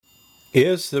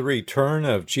Is the return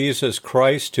of Jesus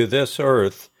Christ to this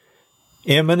earth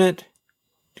imminent?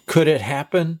 Could it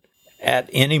happen at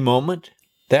any moment?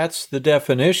 That's the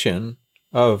definition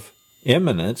of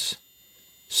imminence,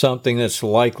 something that's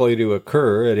likely to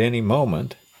occur at any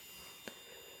moment.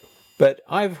 But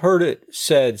I've heard it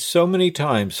said so many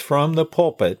times from the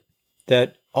pulpit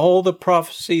that all the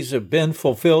prophecies have been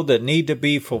fulfilled that need to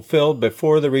be fulfilled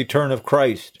before the return of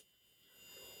Christ.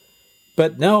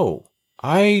 But no,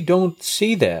 I don't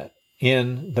see that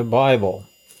in the Bible.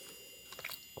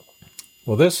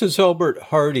 Well, this is Albert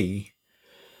Hardy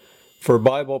for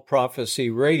Bible Prophecy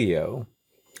Radio.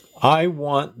 I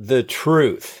want the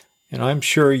truth, and I'm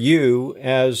sure you,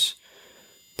 as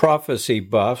prophecy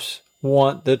buffs,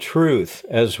 want the truth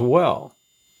as well.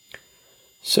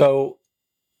 So,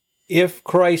 if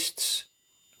Christ's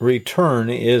return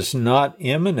is not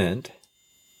imminent,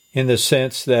 in the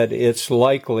sense that it's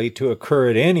likely to occur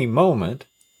at any moment,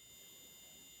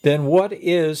 then what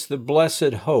is the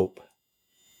blessed hope?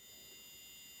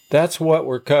 That's what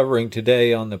we're covering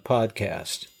today on the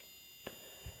podcast.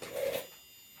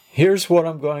 Here's what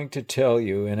I'm going to tell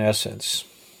you in essence.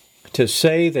 To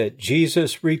say that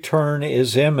Jesus' return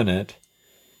is imminent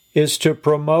is to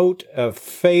promote a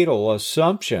fatal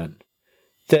assumption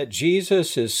that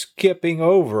Jesus is skipping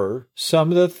over some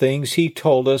of the things he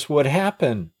told us would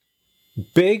happen.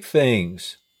 Big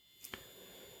things.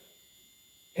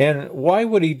 And why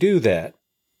would he do that?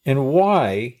 And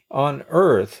why on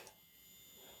earth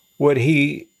would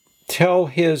he tell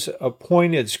his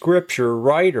appointed scripture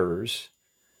writers,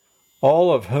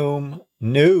 all of whom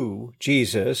knew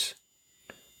Jesus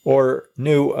or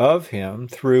knew of him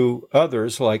through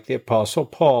others like the Apostle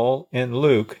Paul and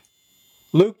Luke?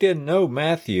 Luke didn't know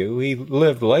Matthew, he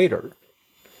lived later.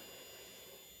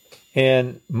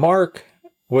 And Mark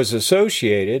was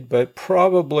associated, but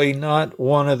probably not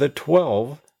one of the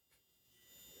 12.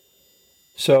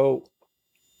 So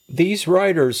these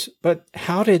writers, but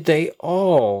how did they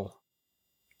all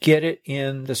get it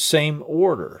in the same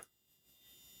order?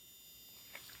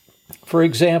 For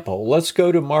example, let's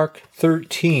go to Mark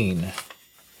 13,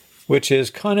 which is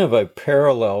kind of a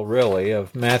parallel, really,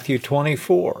 of Matthew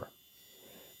 24.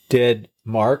 Did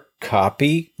Mark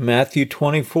copy Matthew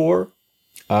 24?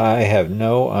 I have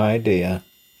no idea.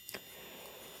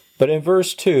 But in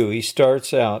verse 2, he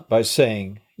starts out by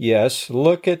saying, yes,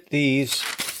 look at these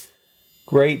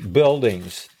great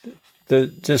buildings. The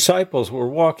disciples were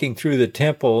walking through the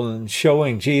temple and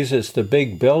showing Jesus the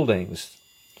big buildings.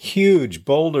 Huge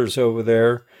boulders over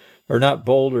there, or not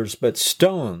boulders, but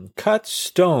stone, cut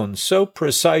stone, so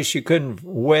precise you couldn't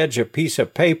wedge a piece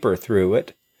of paper through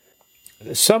it.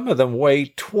 Some of them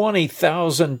weigh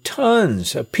 20,000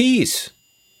 tons apiece.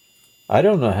 I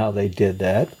don't know how they did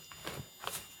that.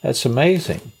 That's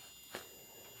amazing.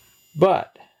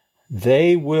 But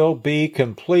they will be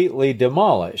completely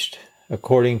demolished,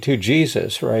 according to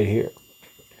Jesus right here.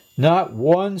 Not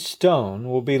one stone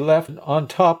will be left on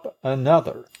top of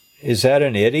another. Is that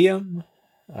an idiom?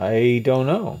 I don't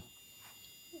know.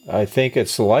 I think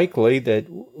it's likely that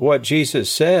what Jesus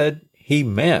said, he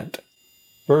meant.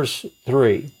 Verse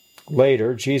 3,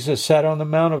 later, Jesus sat on the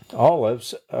Mount of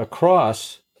Olives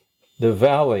across the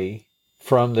valley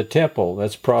from the temple.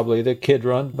 That's probably the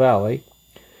Kidron Valley.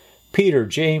 Peter,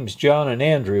 James, John, and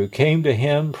Andrew came to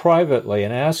him privately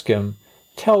and asked him,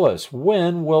 tell us,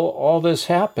 when will all this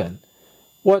happen?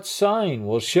 What sign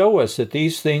will show us that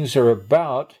these things are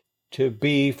about to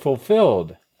be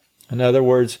fulfilled? In other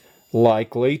words,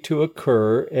 likely to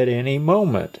occur at any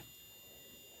moment.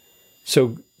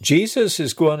 So Jesus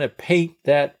is going to paint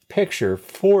that picture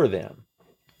for them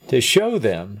to show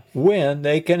them when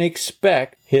they can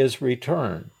expect his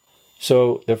return.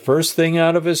 So the first thing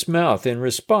out of his mouth in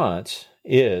response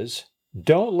is,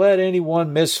 don't let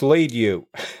anyone mislead you.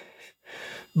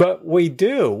 But we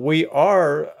do. We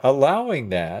are allowing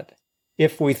that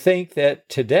if we think that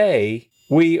today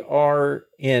we are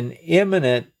in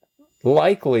imminent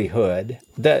likelihood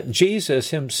that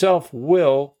Jesus himself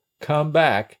will come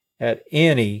back at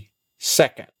any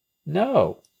second.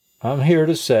 No, I'm here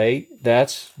to say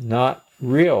that's not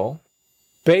real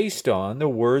based on the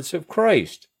words of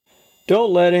Christ.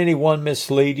 Don't let anyone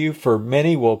mislead you, for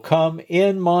many will come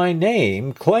in my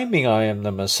name, claiming I am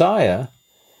the Messiah,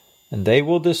 and they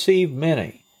will deceive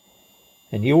many.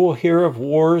 And you will hear of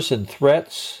wars and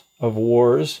threats of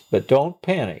wars, but don't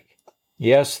panic.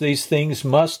 Yes, these things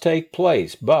must take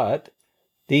place, but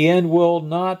the end will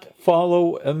not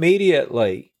follow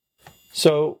immediately.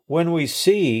 So when we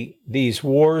see these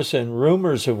wars and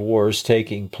rumors of wars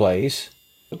taking place,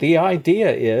 the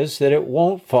idea is that it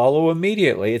won't follow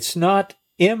immediately. It's not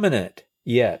imminent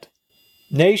yet.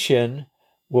 Nation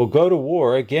will go to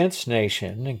war against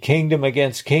nation and kingdom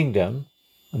against kingdom.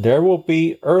 There will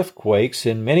be earthquakes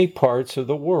in many parts of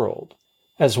the world,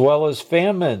 as well as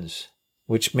famines,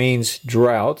 which means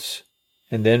droughts,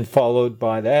 and then followed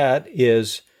by that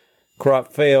is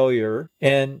crop failure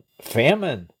and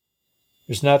famine.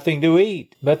 There's nothing to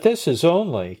eat. But this is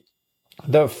only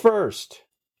the first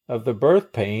of the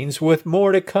birth pains, with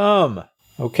more to come.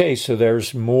 Okay, so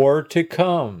there's more to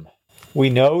come. We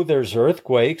know there's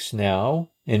earthquakes now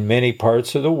in many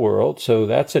parts of the world, so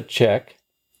that's a check.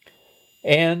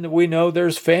 And we know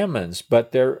there's famines,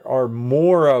 but there are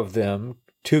more of them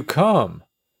to come.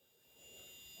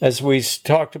 As we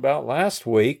talked about last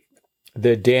week,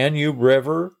 the Danube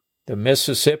River, the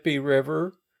Mississippi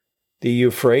River, the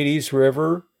Euphrates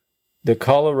River, the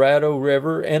Colorado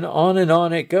River, and on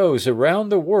it goes. Around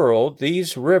the world,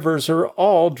 these rivers are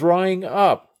all drying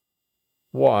up.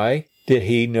 Why? Did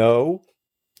he know?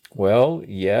 Well,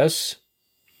 yes,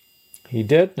 he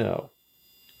did know.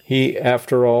 He,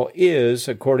 after all, is,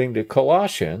 according to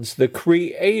Colossians, the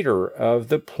creator of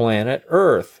the planet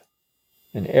Earth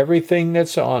and everything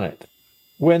that's on it.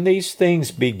 When these things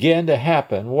begin to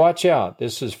happen, watch out.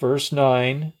 This is verse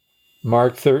 9,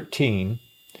 Mark 13.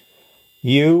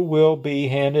 You will be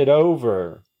handed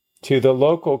over to the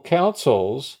local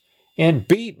councils and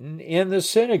beaten in the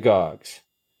synagogues.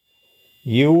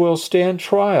 You will stand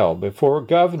trial before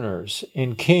governors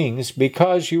and kings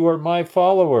because you are my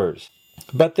followers.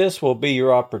 But this will be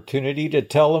your opportunity to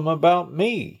tell them about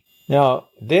me. Now,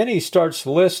 then he starts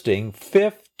listing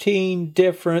 15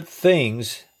 different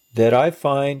things that I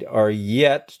find are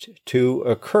yet to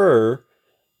occur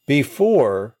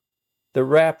before the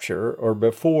rapture or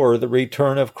before the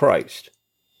return of Christ.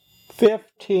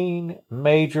 15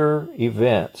 major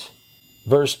events.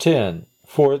 Verse 10,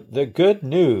 for the good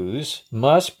news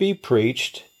must be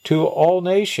preached to all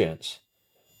nations.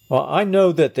 Well, I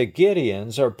know that the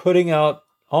Gideons are putting out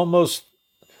almost,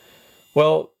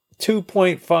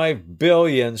 2.5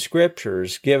 billion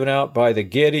scriptures given out by the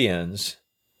Gideons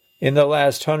in the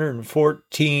last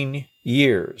 114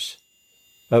 years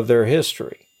of their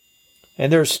history.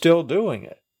 And they're still doing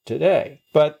it today.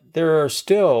 But there are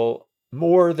still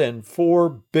more than 4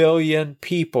 billion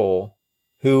people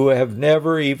who have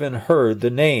never even heard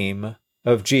the name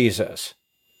of Jesus.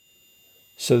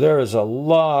 So there is a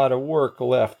lot of work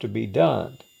left to be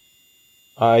done.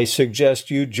 I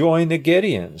suggest you join the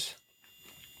Gideons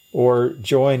or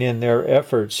join in their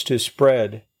efforts to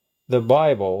spread the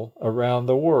Bible around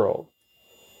the world.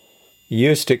 You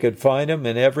used to could find them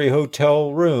in every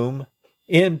hotel room,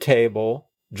 end table,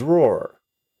 drawer,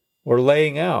 or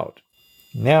laying out.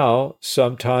 Now,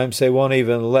 sometimes they won't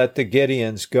even let the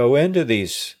Gideons go into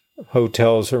these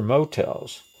hotels or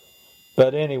motels.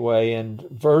 But anyway, in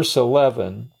verse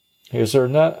 11, here's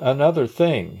another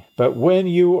thing. But when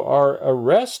you are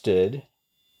arrested,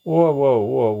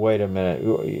 wait a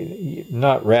minute.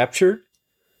 Not raptured?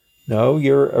 No,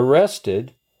 you're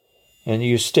arrested and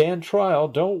you stand trial.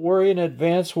 Don't worry in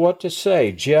advance what to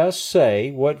say. Just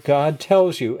say what God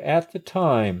tells you at the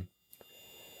time.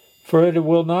 For it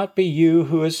will not be you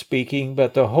who is speaking,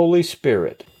 but the Holy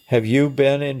Spirit. Have you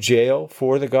been in jail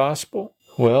for the gospel?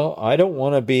 Well, I don't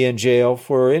want to be in jail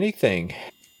for anything,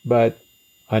 but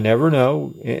I never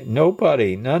know.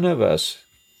 Nobody, none of us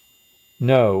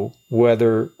know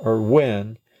whether or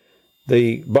when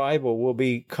the Bible will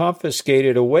be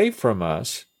confiscated away from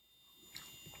us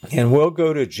and we'll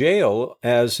go to jail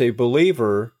as a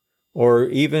believer or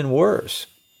even worse.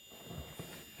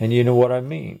 And you know what I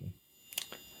mean.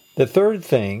 The third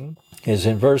thing is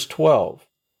in verse 12.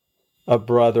 A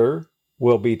brother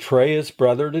will betray his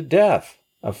brother to death.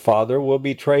 A father will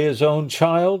betray his own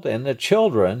child, and the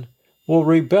children will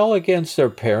rebel against their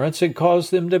parents and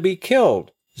cause them to be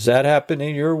killed. Does that happen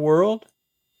in your world?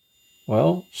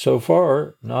 Well, so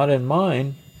far, not in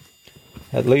mine.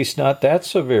 At least not that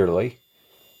severely.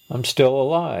 I'm still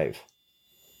alive.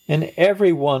 And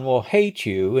everyone will hate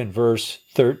you, in verse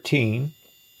 13,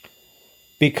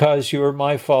 because you are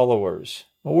my followers.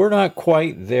 Well, we're not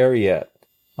quite there yet,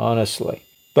 honestly.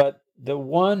 But the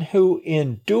one who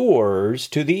endures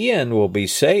to the end will be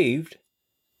saved.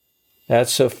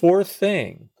 That's the fourth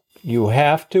thing. You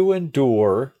have to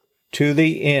endure to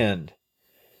the end.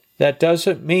 That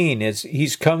doesn't mean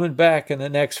he's coming back in the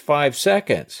next 5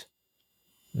 seconds.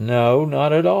 No,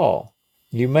 not at all.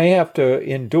 You may have to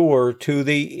endure to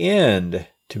the end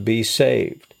to be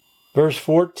saved. Verse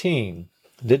 14.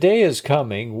 The day is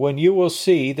coming when you will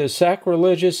see the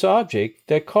sacrilegious object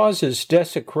that causes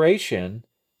desecration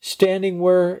standing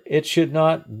where it should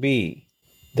not be.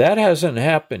 That hasn't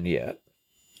happened yet,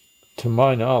 to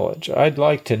my knowledge. I'd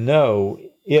like to know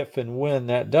if and when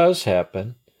that does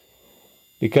happen.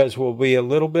 because we'll be a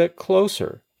little bit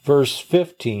closer. Verse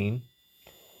 15,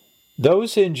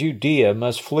 those in Judea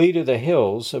must flee to the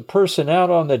hills. A person out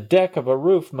on the deck of a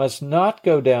roof must not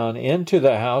go down into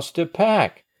the house to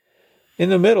pack. In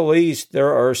the Middle East,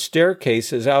 there are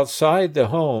staircases outside the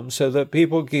home so that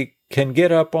people can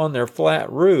get up on their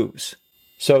flat roofs.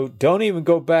 So don't even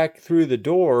go back through the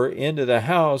door into the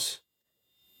house.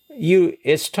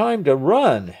 It's time to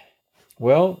run.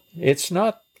 Well, it's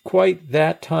not quite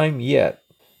that time yet.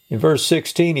 In verse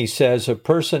 16, he says, a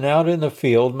person out in the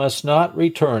field must not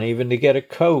return even to get a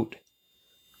coat.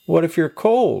 What if you're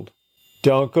cold?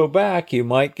 Don't go back, you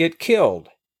might get killed,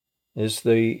 is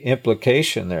the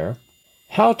implication there.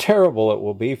 How terrible it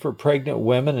will be for pregnant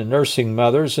women and nursing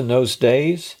mothers in those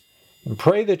days. And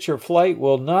pray that your flight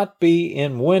will not be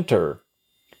in winter.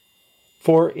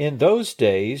 For in those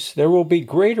days there will be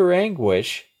greater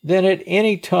anguish than at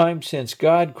any time since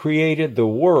God created the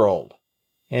world,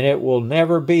 and it will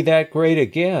never be that great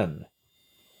again.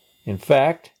 In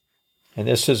fact, and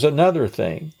this is another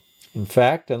thing, in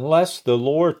fact, unless the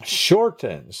Lord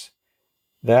shortens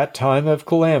that time of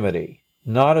calamity,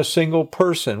 not a single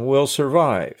person will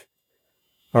survive.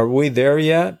 Are we there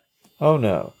yet? Oh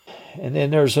no. And then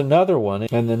there's another one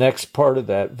in the next part of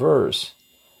that verse.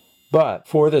 But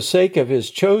for the sake of his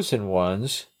chosen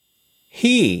ones,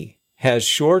 he has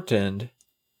shortened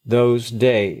those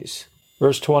days.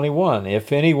 Verse 21,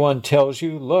 if anyone tells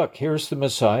you, look, here's the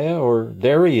Messiah, or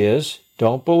there he is,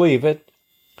 don't believe it.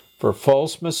 For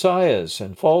false messiahs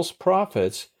and false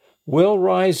prophets will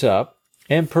rise up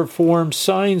and perform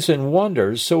signs and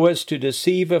wonders so as to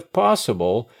deceive, if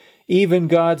possible, even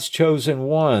God's chosen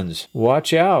ones.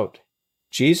 Watch out.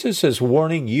 Jesus is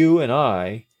warning you and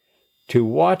I to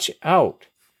watch out.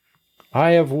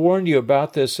 I have warned you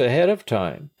about this ahead of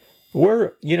time.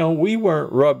 We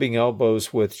weren't rubbing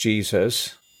elbows with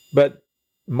Jesus, but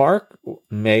Mark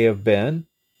may have been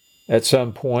at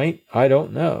some point. I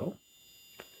don't know.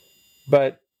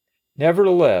 But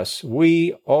nevertheless,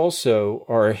 we also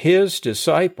are his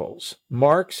disciples,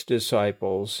 Mark's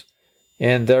disciples,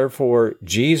 and therefore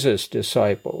Jesus'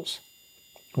 disciples.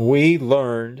 We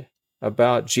learned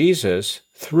about Jesus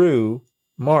through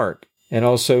Mark, and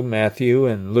also Matthew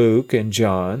and Luke and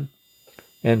John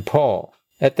and Paul.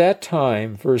 At that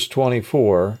time, verse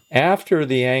 24, after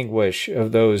the anguish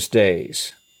of those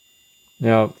days.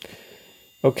 Now,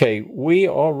 okay, we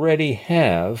already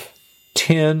have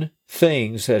 10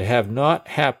 things that have not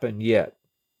happened yet.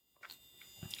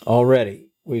 Already,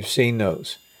 we've seen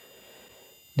those.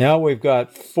 Now we've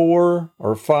got 4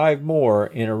 or 5 more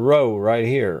in a row right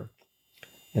here.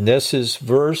 And this is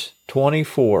verse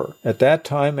 24. At that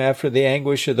time, after the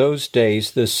anguish of those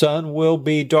days, the sun will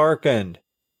be darkened.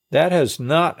 That has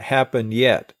not happened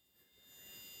yet.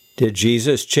 Did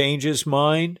Jesus change his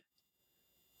mind?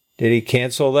 Did he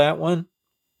cancel that one?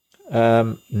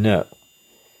 No.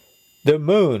 The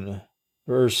moon,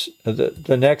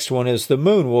 the next one is the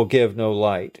moon will give no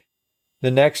light.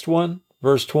 The next one,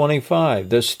 verse 25,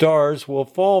 the stars will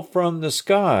fall from the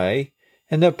sky,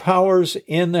 and the powers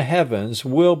in the heavens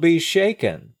will be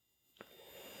shaken.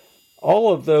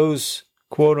 All of those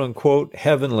quote-unquote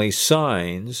heavenly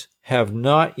signs have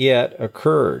not yet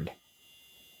occurred,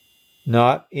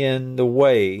 not in the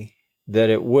way that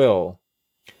it will.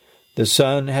 The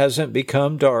sun hasn't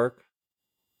become dark,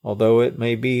 although it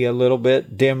may be a little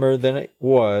bit dimmer than it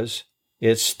was.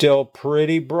 It's still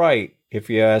pretty bright, if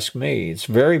you ask me. It's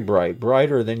very bright,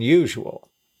 brighter than usual.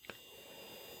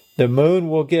 The moon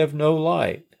will give no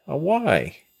light.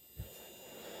 Why?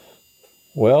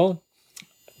 Well,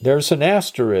 there's an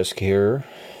asterisk here,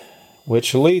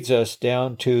 which leads us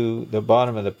down to the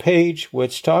bottom of the page,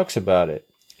 which talks about it.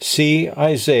 See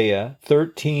Isaiah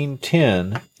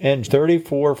 13:10 and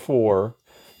 34:4.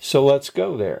 So let's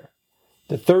go there.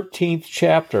 The 13th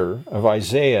chapter of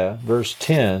Isaiah, verse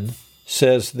 10,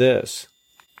 says this.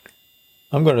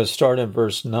 I'm going to start in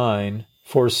verse 9.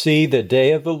 For see, the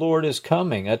day of the Lord is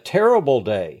coming, a terrible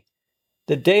day,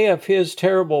 the day of his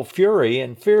terrible fury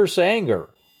and fierce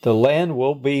anger. The land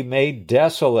will be made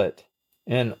desolate,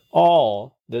 and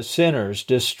all the sinners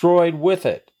destroyed with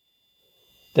it.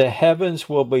 The heavens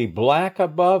will be black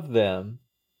above them,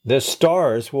 the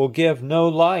stars will give no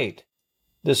light.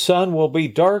 The sun will be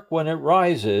dark when it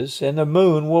rises, and the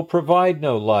moon will provide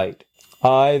no light.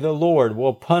 I, the Lord,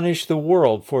 will punish the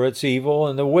world for its evil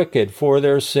and the wicked for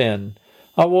their sin.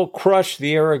 I will crush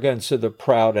the arrogance of the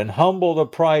proud and humble the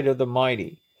pride of the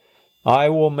mighty. I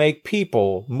will make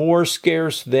people more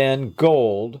scarce than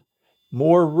gold,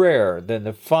 more rare than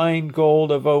the fine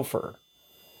gold of Ophir.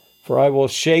 For I will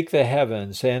shake the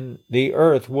heavens, and the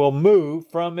earth will move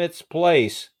from its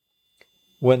place.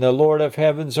 when the Lord of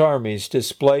heaven's armies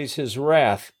displays his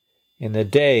wrath in the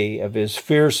day of his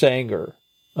fierce anger."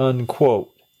 Unquote.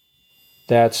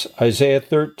 That's Isaiah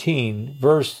 13,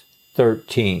 verse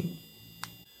 13.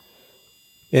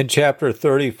 In chapter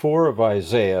 34 of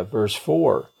Isaiah, verse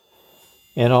 4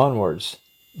 and onwards,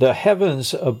 "The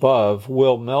heavens above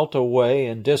will melt away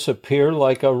and disappear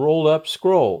like a rolled-up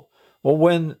scroll." Well,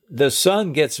 when the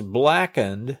sun gets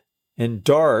blackened and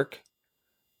dark,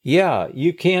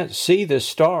 you can't see the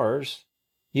stars.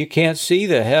 You can't see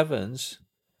the heavens.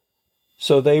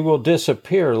 So they will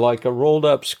disappear like a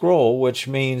rolled-up scroll, which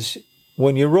means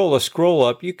when you roll a scroll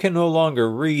up, you can no longer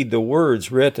read the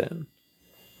words written.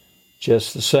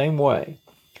 Just the same way.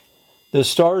 "The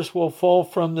stars will fall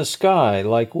from the sky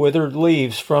like withered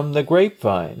leaves from the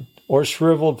grapevine, or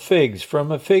shriveled figs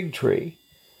from a fig tree."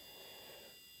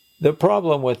 The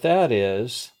problem with that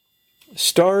is,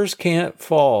 stars can't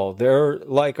fall. They're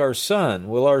like our sun.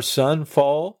 Will our sun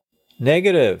fall?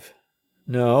 Negative.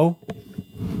 No.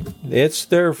 It's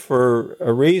there for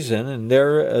a reason, and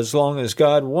there as long as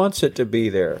God wants it to be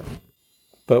there.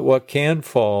 But what can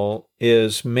fall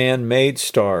is man-made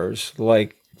stars,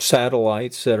 like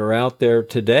satellites that are out there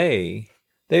today.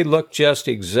 They look just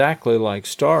exactly like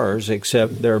stars,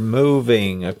 except they're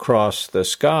moving across the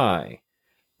sky.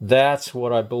 That's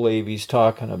what I believe he's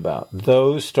talking about.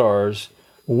 Those stars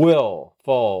will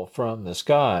fall from the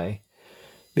sky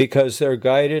because they're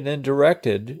guided and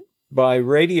directed by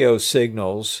radio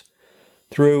signals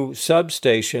through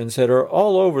substations that are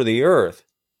all over the earth.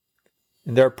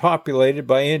 And they're populated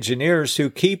by engineers who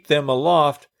keep them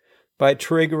aloft by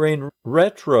triggering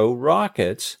retro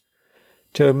rockets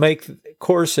to make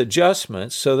course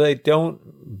adjustments so they don't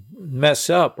mess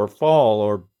up or fall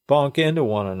or bonk into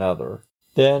one another.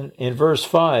 Then in verse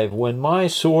 5, "When my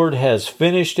sword has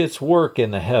finished its work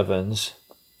in the heavens,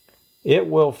 it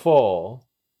will fall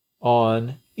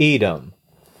on Edom,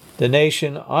 the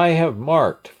nation I have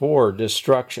marked for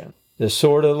destruction. The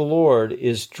sword of the Lord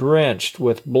is drenched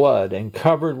with blood and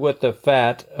covered with the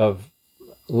fat of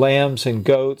lambs and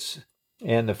goats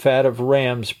and the fat of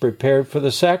rams prepared for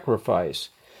the sacrifice."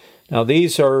 Now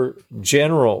these are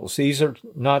generals. These are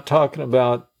not talking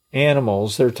about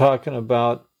animals. They're talking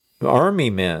about army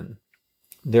men.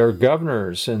 They're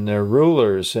governors and they're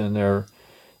rulers and they're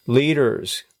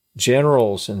leaders,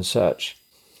 generals and such.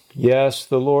 "Yes,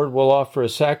 the Lord will offer a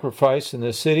sacrifice in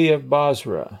the city of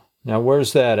Bozrah." Now,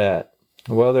 where's that at?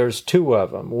 Well, there's two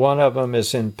of them. One of them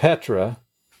is in Petra.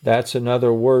 That's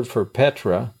another word for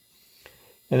Petra.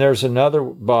 And there's another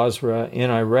Bozrah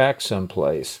in Iraq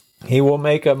someplace. "He will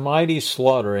make a mighty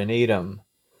slaughter in Edom."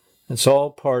 It's all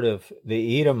part of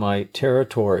the Edomite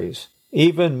territories.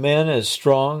 "Even men as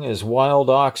strong as wild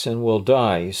oxen will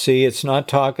die." See, it's not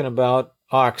talking about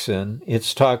oxen.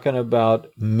 It's talking about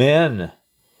men.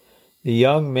 The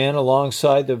young men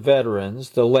alongside the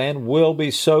veterans. "The land will be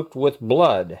soaked with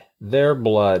blood," their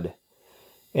blood,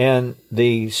 "and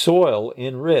the soil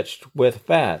enriched with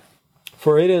fat.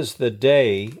 For it is the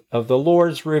day of the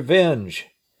Lord's revenge,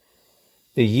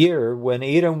 the year when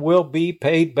Edom will be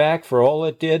paid back for all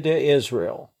it did to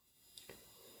Israel.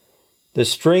 The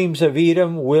streams of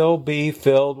Edom will be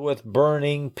filled with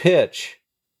burning pitch,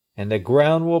 and the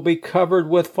ground will be covered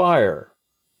with fire."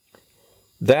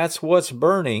 That's what's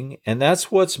burning, and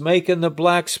that's what's making the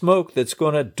black smoke that's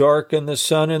going to darken the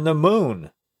sun and the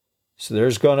moon. So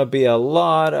there's going to be a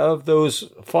lot of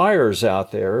those fires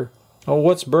out there. Oh,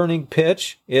 what's burning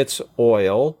pitch? It's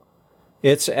oil,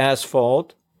 it's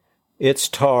asphalt, it's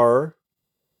tar,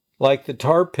 like the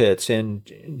tar pits in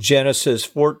Genesis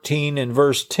 14 and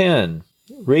verse 10.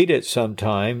 Read it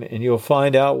sometime and you'll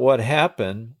find out what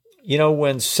happened. You know,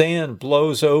 when sand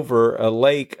blows over a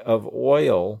lake of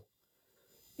oil,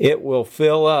 it will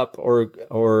fill up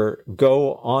or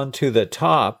go onto the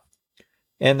top,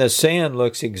 and the sand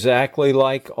looks exactly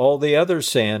like all the other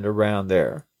sand around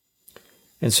there.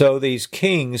 And so these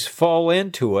kings fall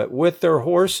into it with their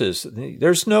horses.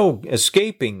 There's no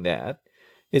escaping that.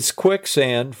 It's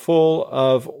quicksand full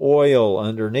of oil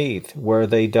underneath where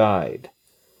they died.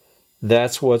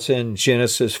 That's what's in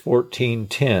Genesis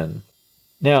 14:10.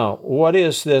 Now, what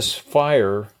is this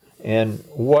fire and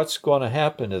what's going to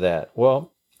happen to that?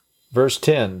 Well, verse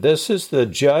 10, "This is the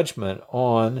judgment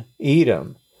on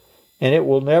Edom, and it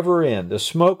will never end. The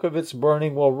smoke of its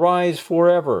burning will rise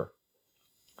forever.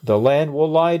 The land will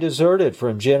lie deserted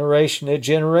from generation to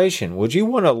generation." Would you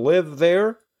want to live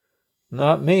there?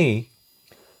 Not me.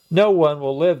 No one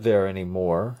will live there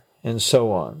anymore, and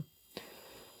so on.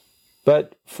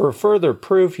 But for further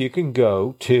proof, you can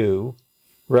go to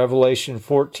Revelation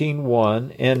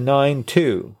 14:1 and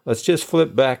 9:2. Let's just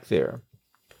flip back there.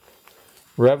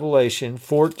 Revelation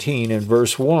 14 and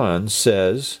verse 1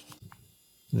 says,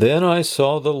 "Then I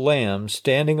saw the Lamb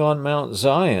standing on Mount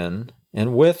Zion,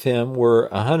 and with him were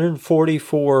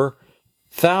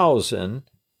 144,000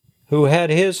 who had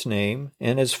his name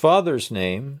and his Father's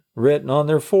name written on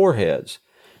their foreheads."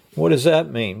 What does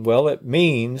that mean? Well, it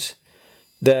means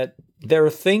that they're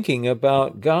thinking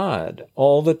about God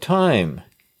all the time.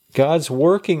 God's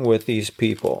working with these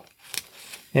people,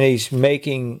 and he's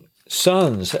making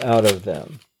sons out of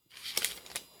them.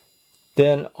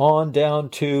 Then on down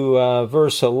to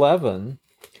verse 11,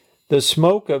 "The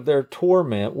smoke of their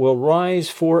torment will rise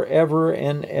forever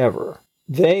and ever.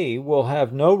 They will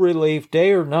have no relief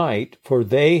day or night, for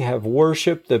they have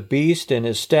worshipped the beast and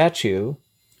his statue,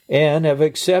 and have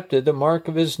accepted the mark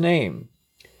of his name."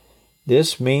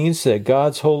 This means that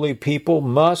God's holy people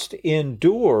must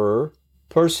endure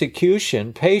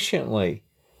persecution patiently,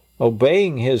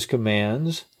 obeying his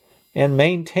commands and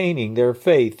maintaining their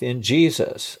faith in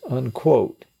Jesus,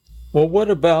 unquote. Well, what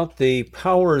about the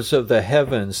powers of the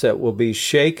heavens that will be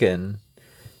shaken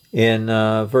in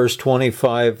verse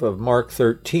 25 of Mark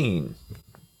 13?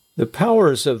 The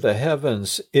powers of the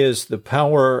heavens is the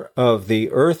power of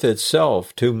the earth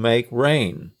itself to make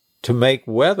rain, to make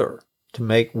weather, to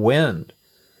make wind.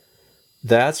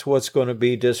 That's what's going to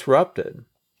be disrupted.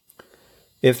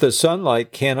 If the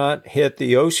sunlight cannot hit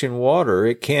the ocean water,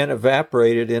 it can't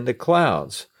evaporate it into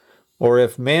clouds. Or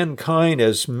if mankind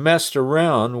has messed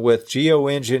around with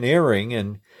geoengineering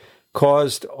and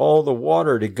caused all the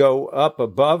water to go up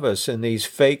above us in these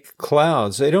fake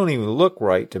clouds, they don't even look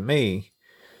right to me.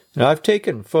 Now, I've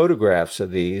taken photographs of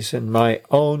these in my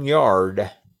own yard,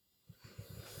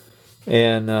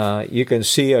 and you can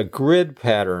see a grid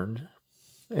pattern,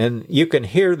 and you can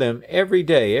hear them every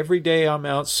day. Every day I'm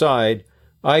outside,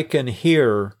 I can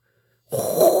hear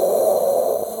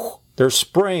they're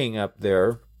spraying up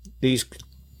there, these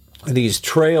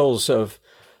trails of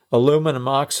aluminum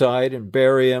oxide and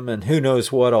barium and who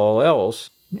knows what all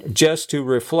else, just to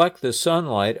reflect the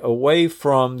sunlight away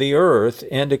from the earth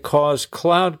and to cause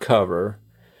cloud cover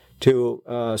to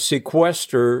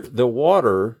sequester the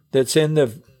water that's in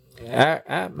the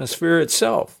atmosphere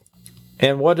itself.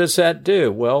 And what does that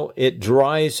do? Well, it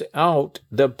dries out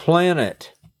the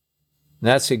planet.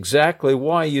 That's exactly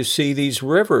why you see these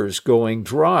rivers going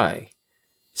dry.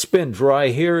 It's been dry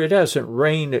here. It hasn't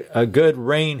rained a good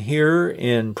rain here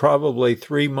in probably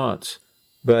 3 months.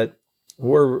 But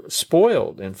we're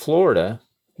spoiled in Florida.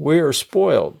 We are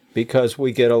spoiled because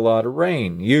we get a lot of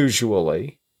rain,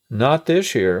 usually. Not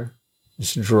this year.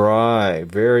 It's dry,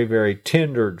 very, very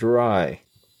tender dry.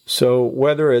 So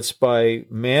whether it's by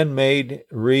man-made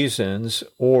reasons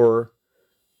or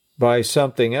by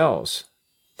something else,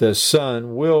 the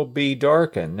sun will be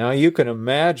darkened. Now you can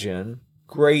imagine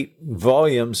great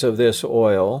volumes of this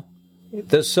oil.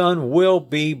 The sun will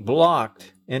be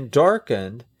blocked and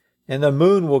darkened, and the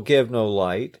moon will give no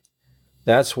light.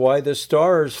 That's why the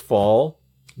stars fall.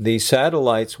 The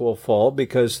satellites will fall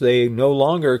because they no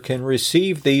longer can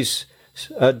receive these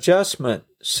adjustment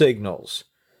signals.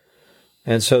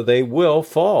 And so they will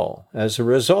fall as a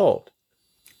result.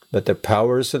 But the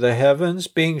powers of the heavens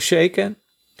being shaken?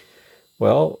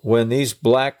 Well, when these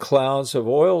black clouds of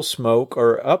oil smoke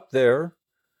are up there,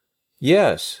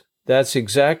 yes, that's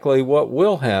exactly what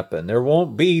will happen. There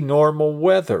won't be normal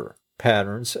weather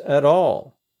patterns at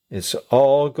all. It's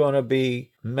all going to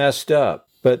be messed up.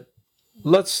 But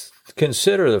let's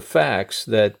consider the facts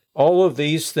that all of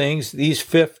these things, these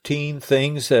 15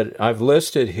 things that I've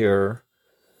listed here,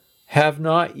 have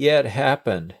not yet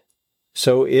happened.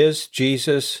 So is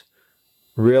Jesus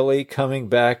really coming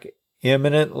back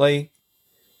imminently?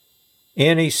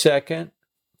 Any second?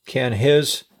 Can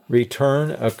his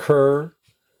return occur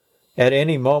at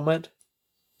any moment?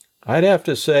 I'd have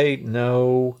to say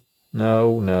no,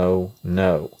 no, no,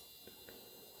 no.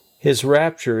 His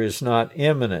rapture is not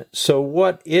imminent. So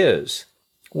what is?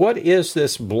 What is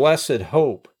this blessed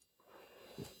hope?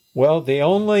 Well, the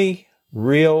only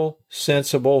real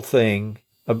sensible thing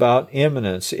about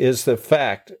imminence is the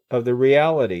fact of the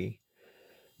reality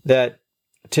that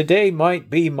today might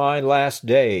be my last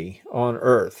day on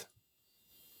earth.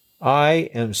 I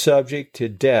am subject to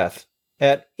death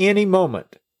at any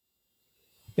moment.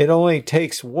 It only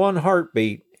takes one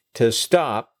heartbeat to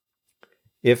stop.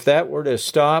 If that were to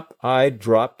stop, I'd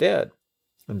drop dead.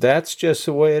 And that's just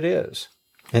the way it is.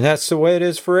 And that's the way it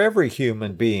is for every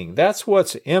human being. That's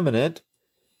what's imminent,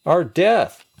 our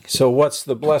death. So what's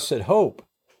the blessed hope?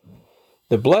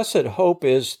 The blessed hope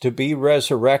is to be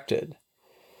resurrected.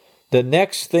 The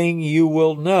next thing you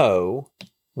will know,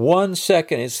 1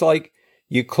 second, it's like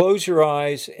you close your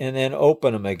eyes and then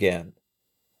open them again.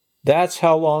 That's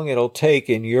how long it'll take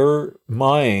in your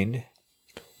mind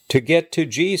to get to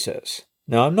Jesus.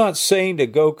 Now, I'm not saying to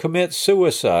go commit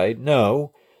suicide.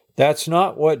 No, that's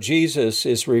not what Jesus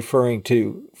is referring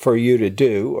to for you to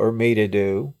do or me to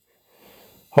do.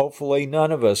 Hopefully,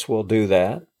 none of us will do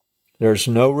that. There's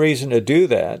no reason to do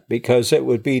that because it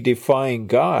would be defying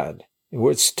God.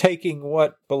 It's taking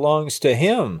what belongs to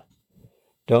Him.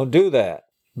 Don't do that.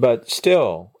 But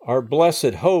still, our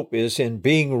blessed hope is in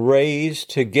being raised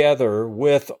together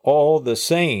with all the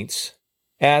saints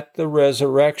at the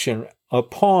resurrection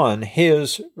upon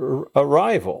His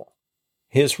arrival,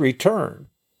 His return.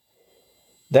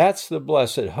 That's the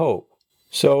blessed hope.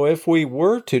 So if we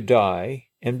were to die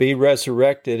and be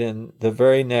resurrected in the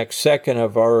very next second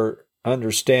of our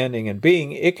understanding and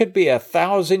being, it could be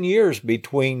 1,000 years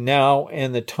between now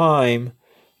and the time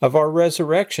of our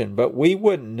resurrection, but we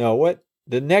wouldn't know it.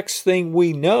 The next thing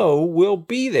we know will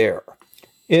be there.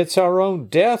 It's our own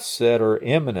deaths that are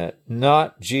imminent,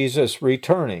 not Jesus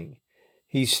returning.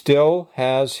 He still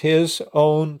has His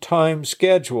own time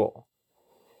schedule,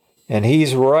 and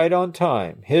He's right on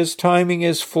time. His timing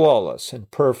is flawless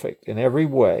and perfect in every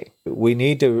way. We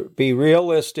need to be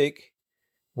realistic.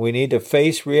 We need to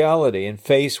face reality and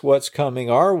face what's coming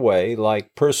our way,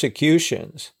 like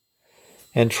persecutions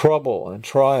and trouble and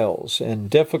trials and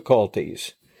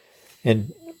difficulties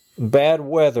and bad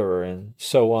weather and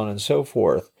so on and so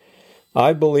forth.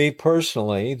 I believe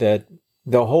personally that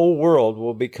the whole world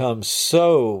will become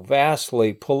so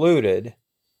vastly polluted,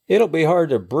 it'll be hard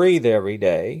to breathe every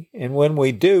day. And when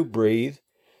we do breathe,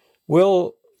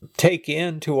 we'll take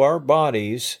into our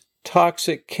bodies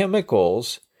toxic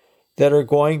chemicals that are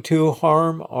going to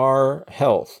harm our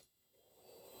health.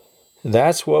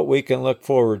 That's what we can look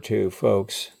forward to,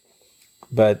 folks.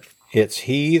 But it's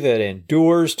he that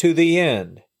endures to the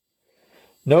end.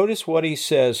 Notice what he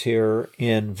says here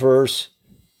in verse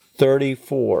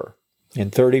 34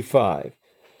 and 35.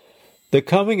 The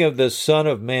coming of the Son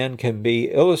of Man can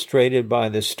be illustrated by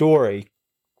the story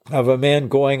of a man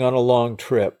going on a long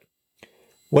trip.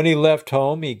 When he left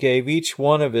home, he gave each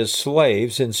one of his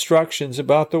slaves instructions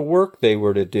about the work they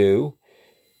were to do,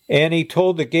 and he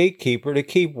told the gatekeeper to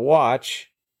keep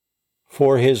watch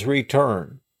for his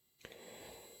return.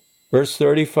 Verse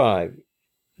 35,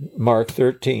 Mark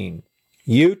 13.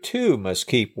 You too must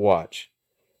keep watch,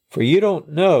 for you don't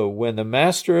know when the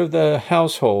master of the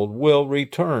household will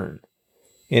return,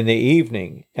 in the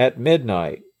evening, at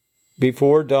midnight,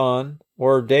 before dawn,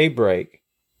 or daybreak.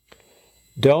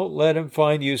 Don't let him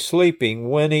find you sleeping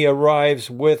when he arrives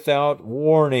without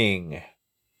warning.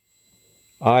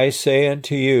 I say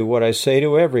unto you what I say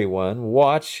to everyone,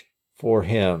 watch for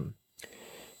him.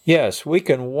 Yes, we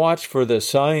can watch for the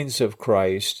signs of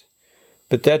Christ,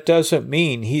 but that doesn't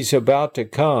mean he's about to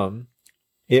come.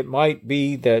 It might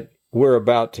be that we're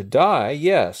about to die,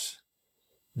 yes.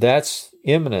 That's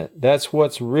imminent. That's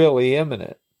what's really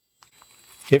imminent.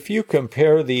 If you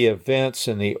compare the events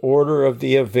and the order of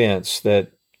the events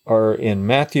that are in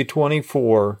Matthew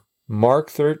 24, Mark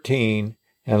 13,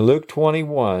 and Luke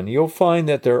 21, you'll find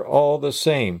that they're all the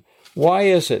same. Why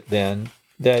is it then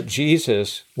that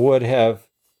Jesus would have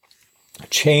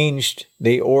changed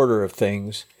the order of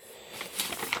things?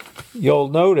 You'll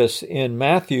notice in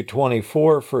Matthew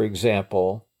 24, for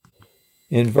example,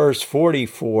 in verse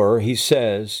 44, he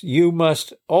says, you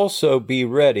must also be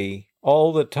ready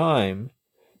all the time,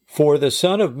 for the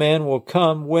Son of Man will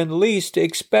come when least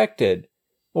expected.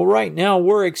 Well, right now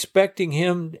we're expecting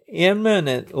him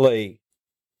imminently,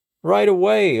 right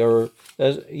away, or,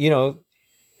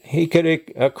 he could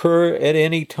occur at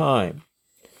any time.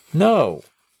 No,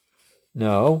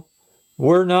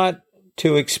 we're not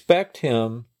to expect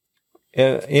him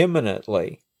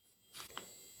imminently,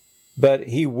 but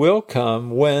he will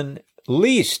come when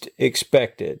least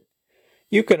expected.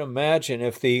 You can imagine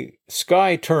if the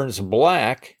sky turns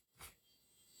black,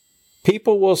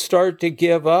 people will start to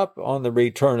give up on the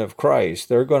return of Christ.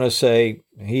 They're going to say,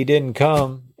 he didn't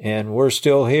come, and we're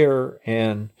still here,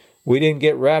 and we didn't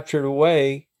get raptured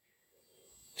away,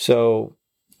 so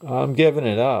I'm giving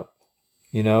it up.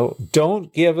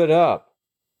 Don't give it up.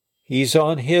 He's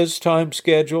on his time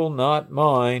schedule, not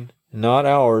mine, not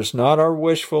ours, not our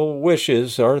wishful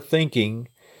wishes, our thinking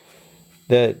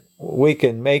that we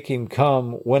can make him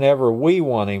come whenever we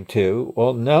want him to.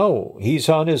 Well, no, he's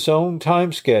on his own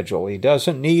time schedule. He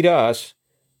doesn't need us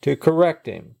to correct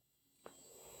him.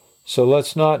 So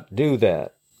let's not do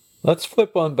that. Let's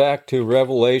flip on back to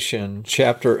Revelation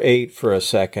chapter 8 for a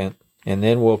second, and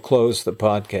then we'll close the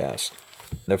podcast.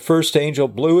 The first angel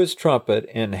blew his trumpet,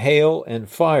 and hail and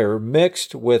fire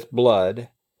mixed with blood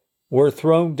were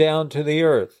thrown down to the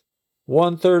earth.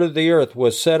 1/3 of the earth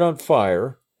was set on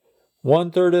fire.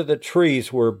 1/3 of the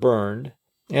trees were burned,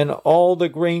 and all the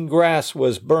green grass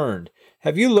was burned.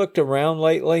 Have you looked around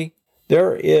lately?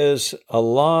 There is a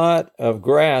lot of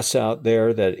grass out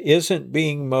there that isn't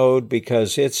being mowed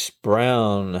because it's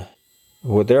brown.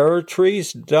 Well, there are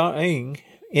trees dying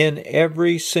in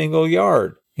every single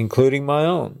yard, including my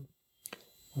own.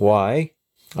 Why?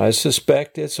 I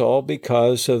suspect it's all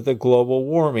because of the global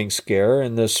warming scare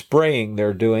and the spraying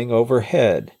they're doing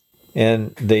overhead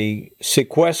and the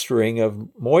sequestering of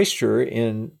moisture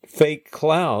in fake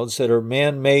clouds that are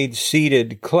man-made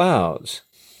seeded clouds.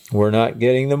 We're not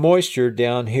getting the moisture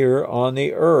down here on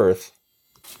the earth.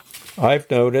 I've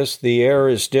noticed the air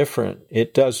is different.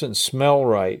 It doesn't smell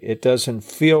right. It doesn't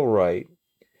feel right.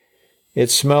 It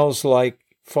smells like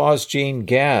phosgene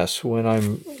gas when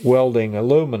I'm welding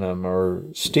aluminum or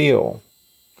steel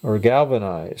or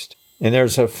galvanized. And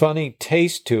there's a funny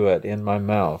taste to it in my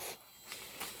mouth.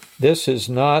 This is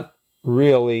not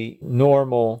really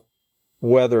normal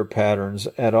weather patterns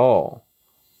at all.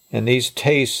 And these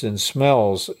tastes and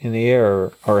smells in the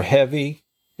air are heavy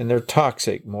and they're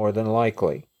toxic more than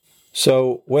likely.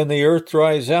 So when the earth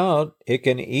dries out, it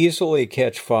can easily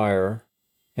catch fire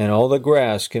and all the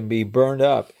grass can be burned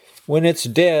up. When it's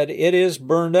dead, it is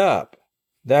burned up.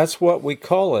 That's what we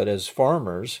call it as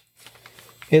farmers.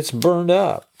 It's burned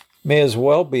up. May as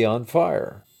well be on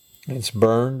fire. It's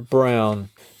burned brown.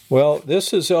 Well,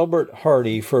 this is Albert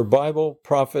Hardy for Bible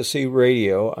Prophecy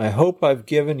Radio. I hope I've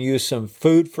given you some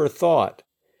food for thought,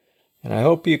 and I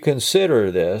hope you consider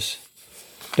this.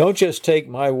 Don't just take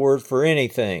my word for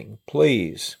anything,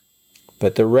 please.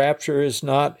 But the rapture is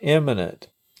not imminent,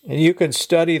 and you can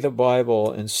study the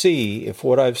Bible and see if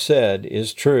what I've said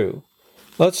is true.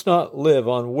 Let's not live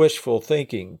on wishful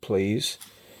thinking, please.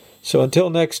 So until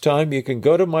next time, you can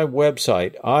go to my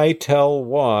website,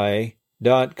 itellwhy.com.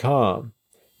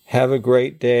 Have a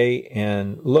great day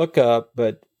and look up,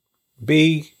 but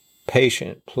be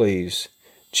patient, please.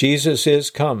 Jesus is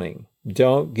coming.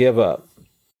 Don't give up.